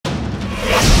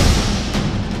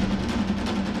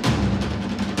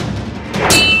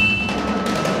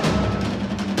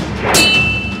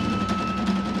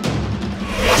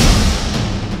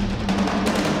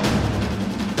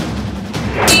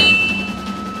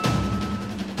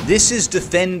This is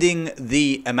Defending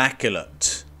the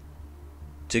Immaculate.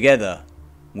 Together,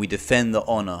 we defend the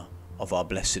honor of our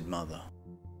Blessed Mother.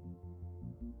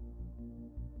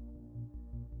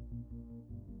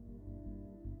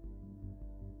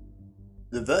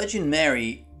 The Virgin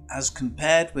Mary as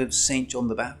compared with Saint John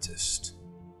the Baptist.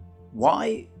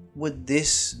 Why would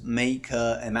this make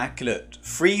her immaculate,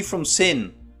 free from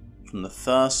sin, from the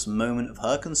first moment of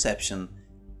her conception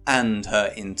and her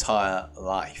entire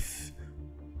life?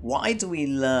 Why do we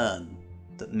learn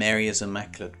that Mary is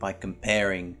immaculate by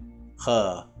comparing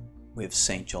her with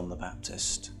Saint John the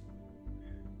Baptist?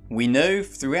 We know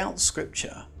throughout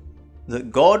Scripture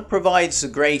that God provides the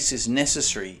graces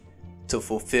necessary to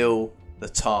fulfill the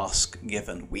task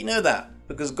given. We know that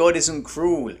because God isn't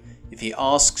cruel. If He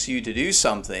asks you to do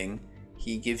something,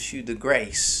 He gives you the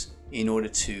grace in order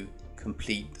to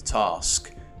complete the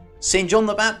task. Saint John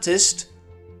the Baptist,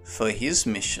 for his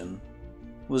mission,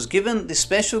 was given the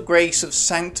special grace of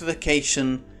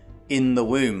sanctification in the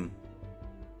womb.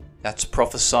 That's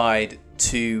prophesied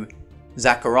to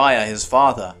Zechariah, his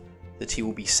father, that he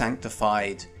will be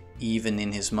sanctified even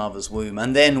in his mother's womb.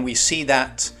 And then we see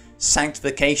that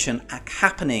sanctification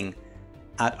happening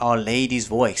at Our Lady's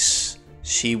voice.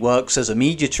 She works as a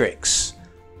mediatrix,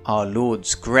 our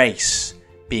Lord's grace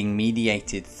being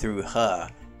mediated through her,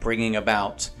 bringing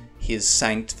about his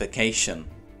sanctification.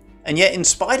 And yet, in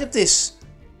spite of this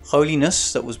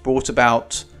holiness that was brought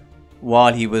about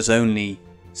while he was only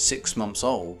 6 months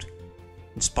old,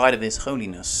 in spite of his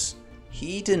holiness,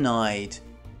 he denied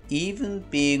even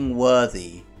being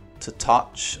worthy to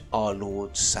touch our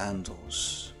Lord's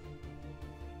sandals.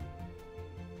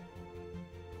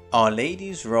 Our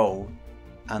Lady's role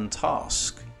and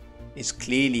task is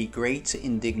clearly greater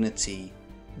in dignity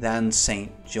than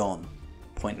Saint John.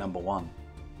 Point number 1.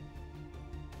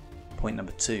 Point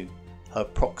number 2. Her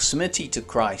proximity to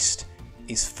Christ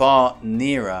is far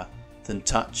nearer than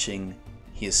touching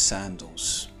his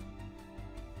sandals.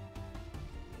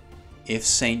 If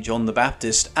Saint John the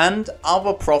Baptist and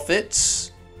other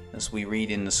prophets, as we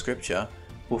read in the Scripture,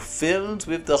 were filled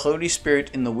with the Holy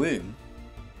Spirit in the womb,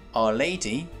 Our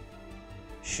Lady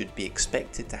should be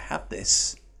expected to have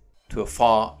this to a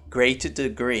far greater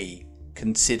degree,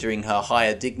 considering her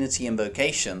higher dignity and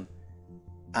vocation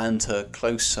and her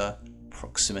closer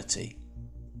proximity.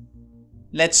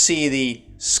 Let's see the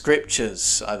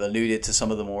scriptures. I've alluded to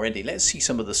some of them already. Let's see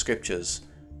some of the scriptures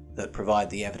that provide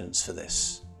the evidence for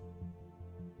this.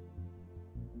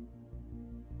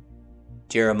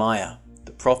 Jeremiah,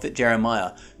 the prophet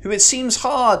Jeremiah, who it seems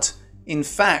hard, in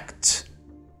fact,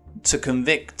 to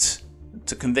convict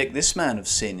this man of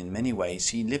sin in many ways.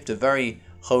 He lived a very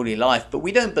holy life, but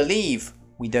we don't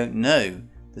know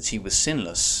that he was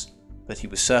sinless, but he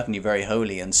was certainly very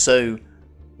holy. And so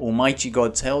Almighty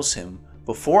God tells him,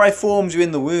 "Before I formed you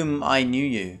in the womb, I knew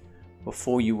you.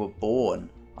 Before you were born,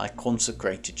 I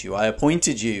consecrated you. I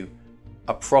appointed you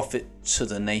a prophet to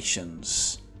the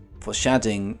nations."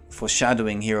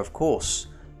 Foreshadowing here, of course,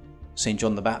 Saint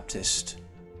John the Baptist,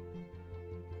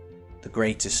 the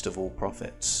greatest of all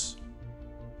prophets.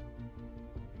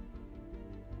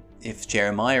 If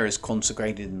Jeremiah is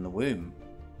consecrated in the womb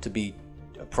to be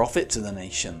a prophet to the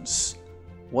nations,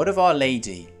 what of Our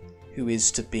Lady, who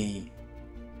is to be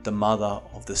the mother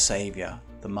of the Saviour,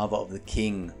 the mother of the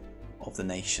King of the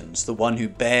nations, the one who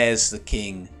bears the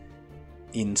King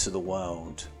into the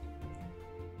world?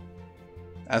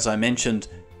 As I mentioned,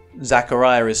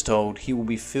 Zechariah is told he will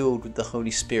be filled with the Holy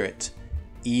Spirit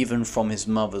even from his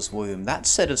mother's womb. That's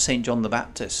said of Saint John the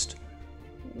Baptist.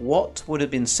 What would have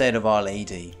been said of Our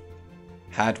Lady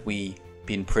had we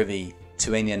been privy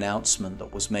to any announcement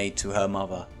that was made to her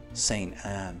mother, Saint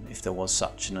Anne, if there was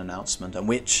such an announcement, and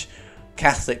which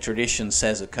Catholic tradition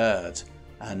says occurred,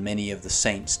 and many of the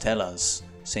saints tell us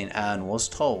Saint Anne was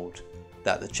told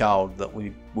that the child that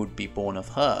would be born of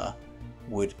her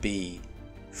would be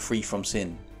free from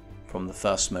sin from the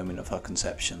first moment of her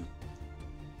conception.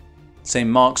 St.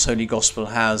 Mark's Holy Gospel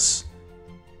has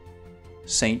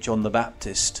Saint John the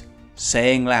Baptist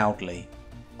saying loudly,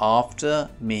 "After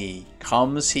me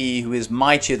comes he who is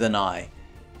mightier than I,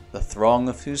 the thong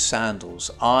of whose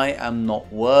sandals I am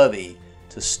not worthy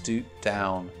to stoop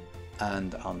down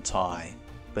and untie."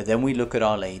 But then we look at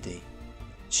Our Lady.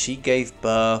 She gave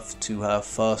birth to her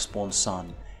firstborn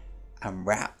son and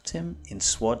wrapped him in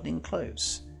swaddling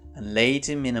clothes and laid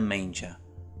him in a manger,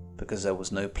 because there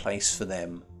was no place for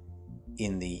them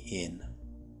in the inn.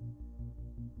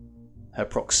 Her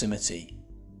proximity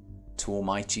to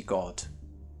Almighty God.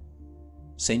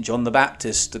 Saint John the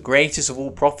Baptist, the greatest of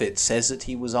all prophets, says that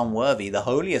he was unworthy. The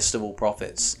holiest of all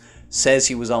prophets says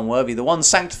he was unworthy. The one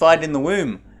sanctified in the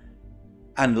womb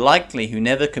and likely who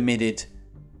never committed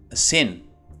a sin.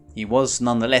 He was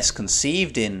nonetheless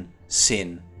conceived in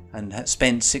sin and had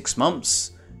spent 6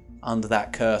 months under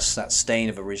that curse, that stain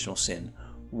of original sin.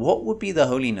 What would be the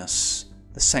holiness,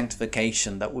 the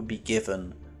sanctification that would be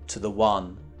given to the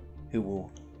one who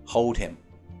will hold him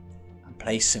and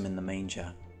place him in the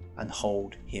manger and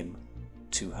hold him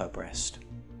to her breast?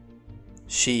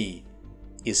 She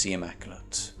is the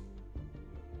Immaculate.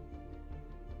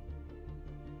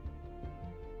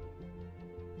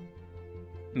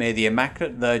 May the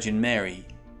Immaculate Virgin Mary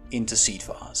intercede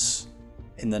for us.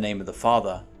 In the name of the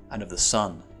Father, and of the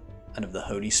Son, and of the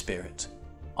Holy Spirit.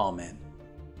 Amen.